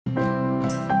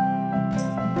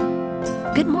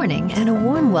Good morning and a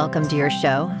warm welcome to your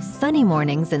show, Sunny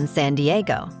Mornings in San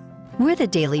Diego. We're the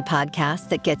daily podcast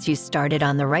that gets you started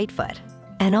on the right foot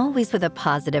and always with a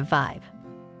positive vibe.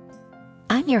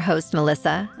 I'm your host,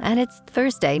 Melissa, and it's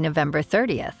Thursday, November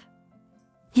 30th.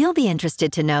 You'll be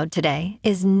interested to know today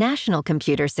is National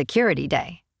Computer Security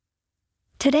Day.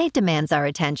 Today demands our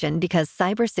attention because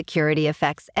cybersecurity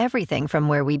affects everything from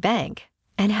where we bank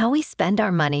and how we spend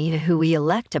our money to who we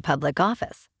elect to public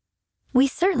office. We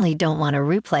certainly don't want a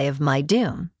replay of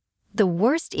MyDoom, the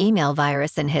worst email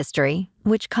virus in history,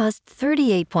 which caused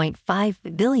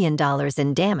 $38.5 billion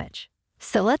in damage.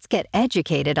 So let's get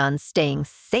educated on staying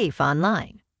safe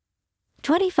online.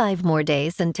 25 more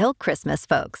days until Christmas,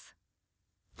 folks.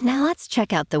 Now let's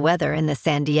check out the weather in the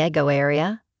San Diego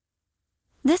area.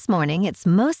 This morning, it's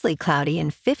mostly cloudy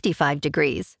and 55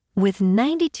 degrees, with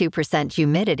 92%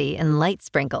 humidity and light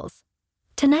sprinkles.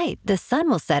 Tonight, the sun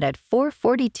will set at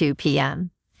 4:42 p.m.,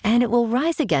 and it will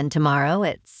rise again tomorrow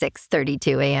at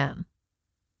 6:32 a.m.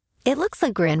 It looks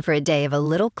like we're in for a day of a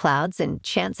little clouds and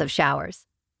chance of showers.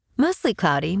 Mostly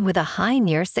cloudy with a high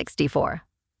near 64.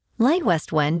 Light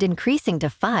west wind increasing to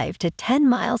 5 to 10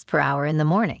 miles per hour in the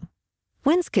morning.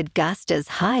 Winds could gust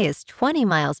as high as 20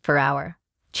 miles per hour.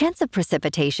 Chance of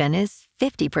precipitation is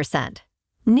 50%.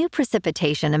 New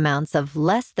precipitation amounts of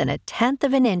less than 1/10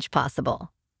 of an inch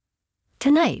possible.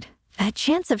 Tonight, a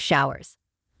chance of showers.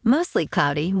 Mostly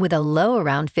cloudy with a low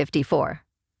around 54.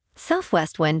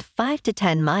 Southwest wind 5 to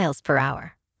 10 miles per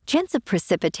hour. Chance of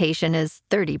precipitation is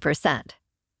 30%.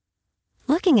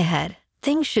 Looking ahead,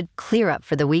 things should clear up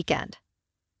for the weekend.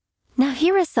 Now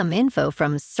here is some info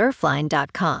from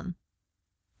surfline.com.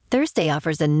 Thursday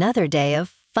offers another day of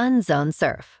fun zone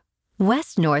surf.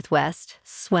 West-northwest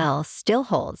swell still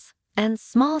holds, and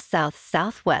small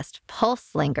south-southwest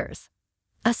pulse lingers.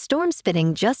 A storm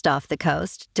spinning just off the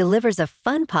coast delivers a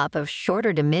fun pop of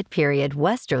shorter to mid-period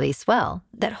westerly swell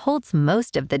that holds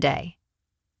most of the day.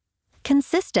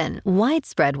 Consistent,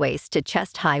 widespread waist to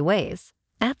chest-high waves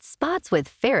at spots with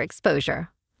fair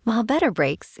exposure, while better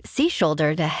breaks see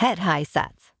shoulder to head-high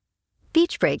sets.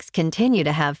 Beach breaks continue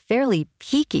to have fairly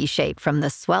peaky shape from the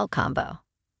swell combo.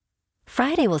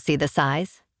 Friday will see the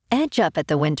size edge up at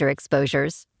the winter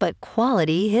exposures, but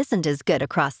quality isn't as good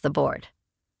across the board.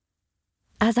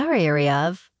 As our area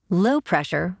of low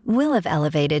pressure will have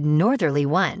elevated northerly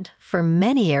wind for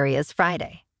many areas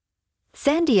Friday.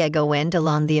 San Diego wind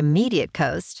along the immediate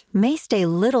coast may stay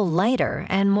little lighter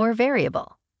and more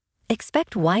variable.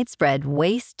 Expect widespread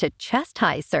waist to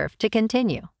chest-high surf to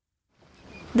continue.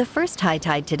 The first high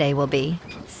tide today will be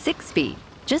 6 feet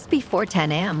just before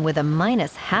 10 a.m. with a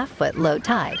 -1/2-foot low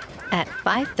tide at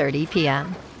 5:30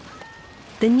 p.m.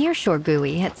 The nearshore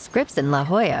buoy at Scripps in La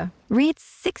Jolla reads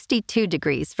 62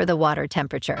 degrees for the water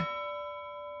temperature.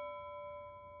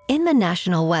 In the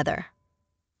national weather,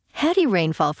 heavy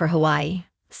rainfall for Hawaii,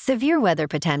 severe weather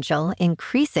potential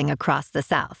increasing across the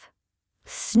south.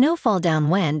 Snowfall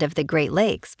downwind of the Great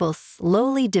Lakes will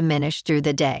slowly diminish through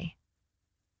the day.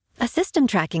 A system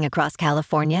tracking across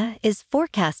California is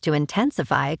forecast to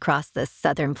intensify across the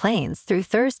southern plains through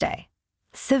Thursday.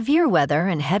 Severe weather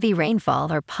and heavy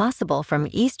rainfall are possible from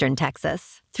eastern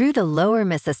Texas through the lower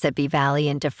Mississippi Valley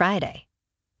into Friday.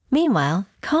 Meanwhile,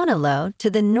 Kona low to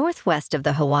the northwest of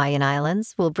the Hawaiian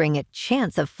Islands will bring a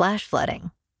chance of flash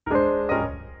flooding.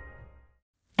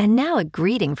 And now a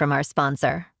greeting from our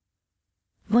sponsor.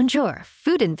 Bonjour,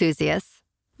 food enthusiasts.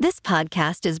 This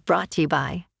podcast is brought to you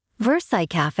by Versailles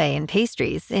Cafe and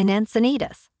Pastries in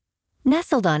Encinitas.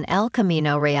 Nestled on El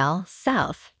Camino Real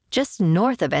South, just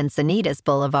north of Encinitas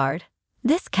Boulevard,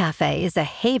 this cafe is a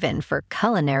haven for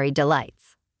culinary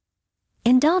delights.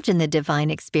 Indulge in the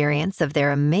divine experience of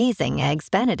their amazing Eggs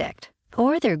Benedict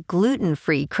or their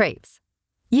gluten-free crepes.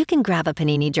 You can grab a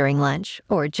panini during lunch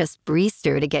or just breeze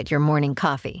through to get your morning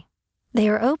coffee. They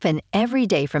are open every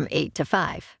day from 8 to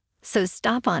 5, so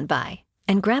stop on by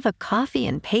and grab a coffee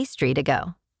and pastry to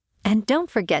go. And don't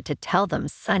forget to tell them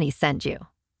Sunny sent you.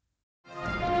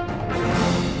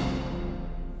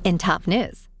 In top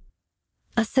news,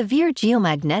 a severe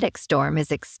geomagnetic storm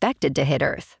is expected to hit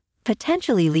Earth,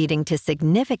 potentially leading to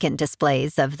significant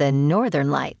displays of the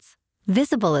northern lights,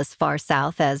 visible as far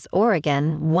south as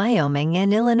Oregon, Wyoming,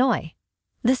 and Illinois.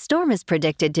 The storm is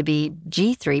predicted to be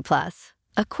G3+,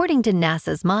 according to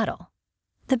NASA's model.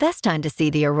 The best time to see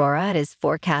the aurora is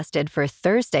forecasted for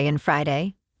Thursday and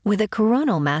Friday, with a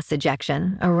coronal mass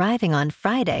ejection arriving on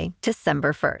Friday,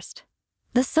 December 1st.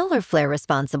 The solar flare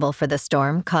responsible for the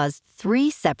storm caused 3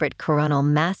 separate coronal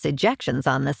mass ejections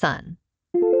on the sun.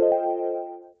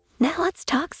 Now let's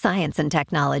talk science and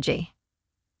technology.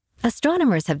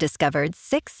 Astronomers have discovered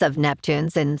 6 of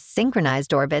Neptune's in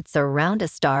synchronized orbits around a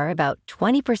star about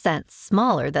 20%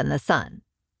 smaller than the Sun.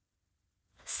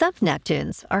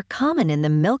 Sub-Neptunes are common in the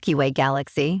Milky Way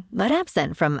galaxy, but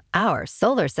absent from our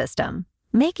solar system,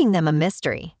 making them a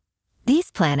mystery. These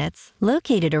planets,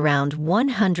 located around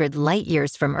 100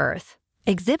 light-years from Earth,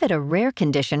 exhibit a rare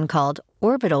condition called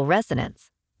orbital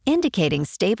resonance, indicating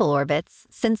stable orbits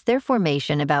since their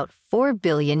formation about 4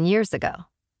 billion years ago.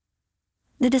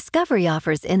 The discovery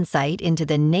offers insight into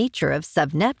the nature of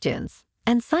sub-Neptunes,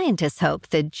 and scientists hope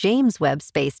the James Webb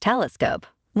Space Telescope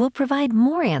will provide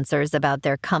more answers about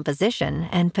their composition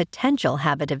and potential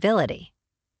habitability.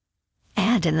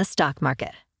 And in the stock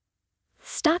market,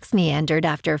 stocks meandered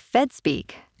after Fed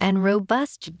speak and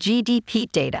robust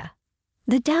GDP data.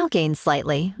 The Dow gained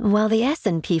slightly, while the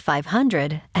S&P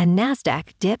 500 and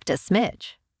Nasdaq dipped a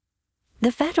smidge.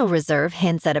 The Federal Reserve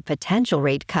hints at a potential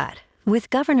rate cut,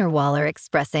 with Governor Waller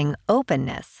expressing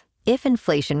openness if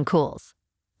inflation cools.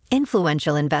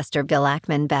 Influential investor Bill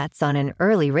Ackman bets on an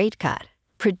early rate cut,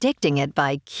 predicting it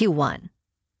by Q1.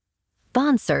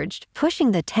 Bonds surged,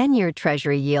 pushing the 10-year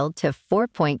Treasury yield to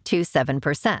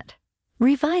 4.27%.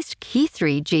 Revised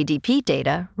Q3 GDP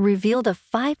data revealed a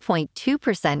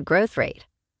 5.2% growth rate.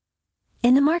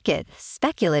 In the market,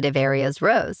 speculative areas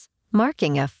rose,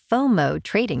 marking a FOMO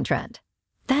trading trend.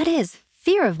 That is,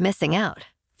 fear of missing out,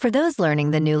 for those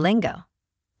learning the new lingo.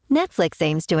 Netflix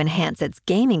aims to enhance its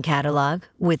gaming catalog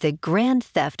with the Grand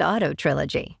Theft Auto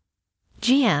trilogy.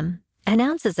 GM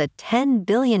announces a $10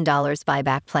 billion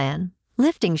buyback plan,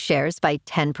 lifting shares by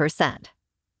 10%.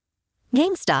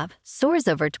 GameStop soars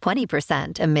over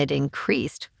 20% amid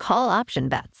increased call option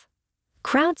bets.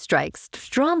 CrowdStrike's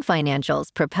strong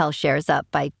financials propel shares up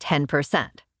by 10%.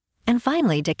 And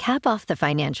finally, to cap off the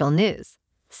financial news,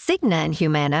 Cigna and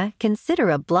Humana consider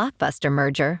a blockbuster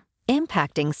merger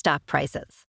impacting stock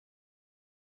prices.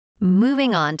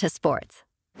 Moving on to sports.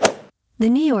 The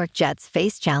New York Jets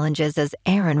face challenges as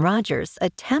Aaron Rodgers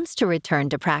attempts to return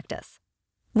to practice.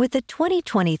 With the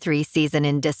 2023 season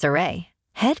in disarray,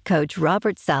 head coach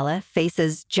Robert Saleh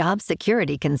faces job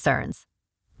security concerns.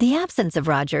 The absence of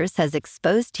Rodgers has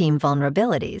exposed team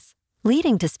vulnerabilities,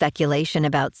 leading to speculation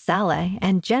about Saleh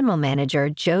and general manager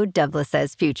Joe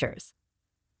Douglas's futures.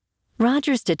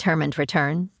 Rodgers' determined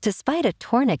return, despite a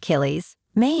torn Achilles,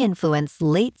 may influence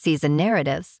late-season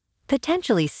narratives,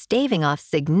 potentially staving off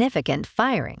significant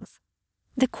firings.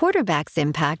 The quarterback's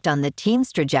impact on the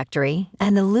team's trajectory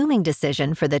and the looming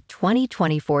decision for the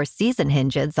 2024 season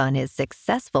hinges on his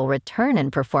successful return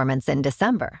and performance in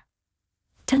December.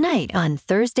 Tonight on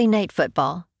Thursday Night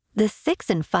Football, the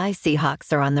 6-5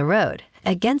 Seahawks are on the road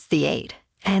against the 8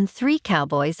 and 3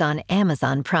 Cowboys on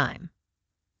Amazon Prime.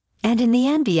 And in the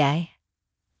NBA,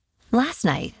 last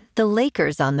night, the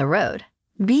Lakers on the road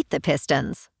beat the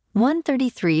Pistons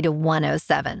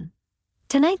 133-107.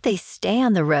 Tonight they stay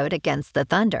on the road against the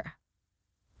Thunder.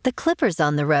 The Clippers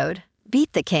on the road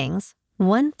beat the Kings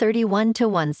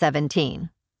 131-117.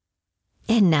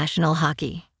 In national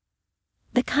hockey,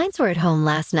 the Kinds were at home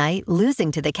last night,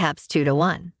 losing to the Caps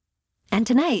 2-1. And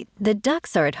tonight, the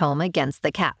Ducks are at home against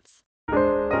the Caps.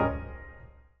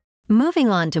 Moving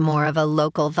on to more of a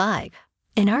local vibe,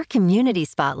 in our community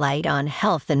spotlight on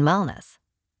health and wellness.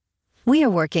 We are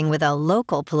working with a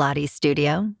local Pilates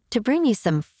studio to bring you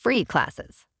some free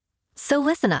classes. So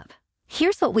listen up.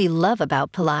 Here's what we love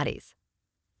about Pilates.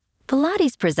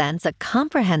 Pilates presents a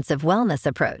comprehensive wellness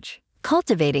approach,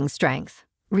 cultivating strength,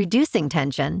 reducing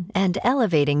tension, and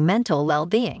elevating mental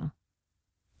well-being.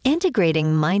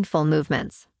 Integrating mindful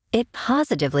movements, it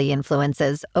positively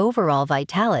influences overall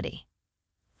vitality.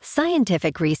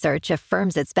 Scientific research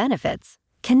affirms its benefits,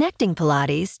 connecting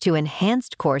Pilates to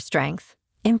enhanced core strength,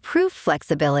 improved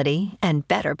flexibility, and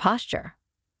better posture.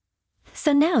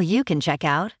 So now you can check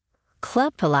out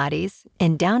Club Pilates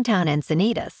in downtown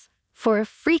Encinitas for a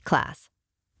free class.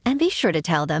 And be sure to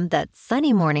tell them that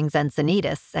Sunny Mornings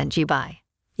Encinitas sent you by.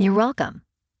 You're welcome.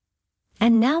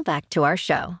 And now back to our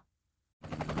show.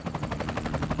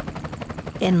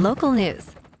 In local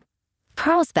news,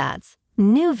 Carlsbad's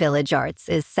new Village Arts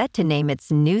is set to name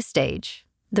its new stage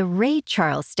the Ray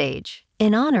Charles Stage,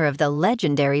 in honor of the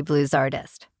legendary blues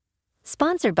artist.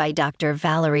 Sponsored by Dr.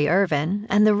 Valerie Irvin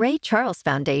and the Ray Charles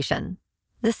Foundation,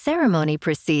 the ceremony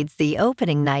precedes the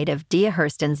opening night of Dia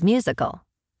Hurston's musical,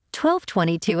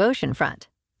 1222 Oceanfront,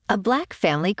 A Black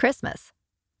Family Christmas.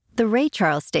 The Ray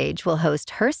Charles Stage will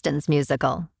host Hurston's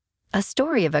musical, a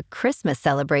story of a Christmas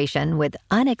celebration with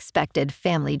unexpected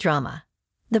family drama.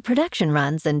 The production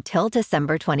runs until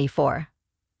December 24.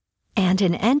 And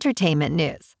in entertainment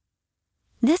news,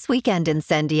 this weekend in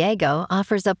San Diego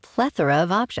offers a plethora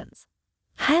of options.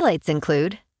 Highlights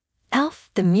include Elf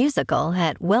the Musical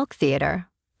at Welk Theatre,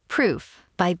 Proof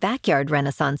by Backyard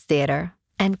Renaissance Theatre,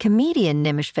 and comedian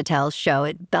Nimish Patel's show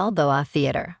at Balboa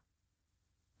Theatre.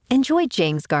 Enjoy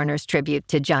James Garner's tribute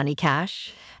to Johnny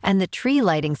Cash and the tree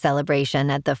lighting celebration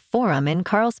at the Forum in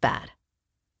Carlsbad.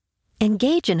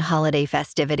 Engage in holiday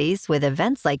festivities with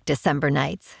events like December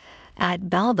Nights at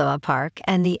Balboa Park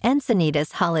and the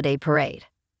Encinitas Holiday Parade.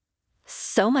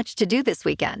 So much to do this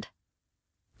weekend.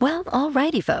 Well,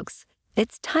 alrighty, folks.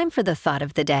 It's time for the thought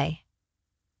of the day.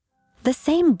 The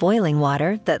same boiling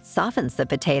water that softens the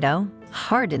potato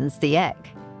hardens the egg.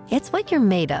 It's what you're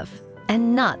made of,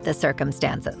 and not the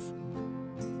circumstances.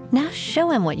 Now show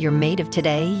him what you're made of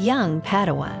today, young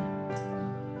Padawan.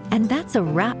 And that's a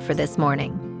wrap for this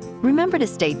morning. Remember to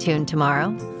stay tuned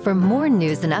tomorrow for more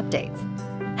news and updates.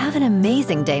 Have an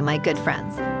amazing day, my good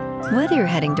friends. Whether you're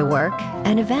heading to work,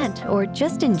 an event, or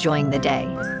just enjoying the day,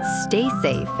 stay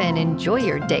safe and enjoy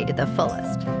your day to the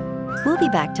fullest. We'll be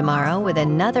back tomorrow with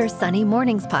another Sunny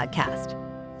Mornings podcast.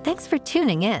 Thanks for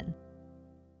tuning in.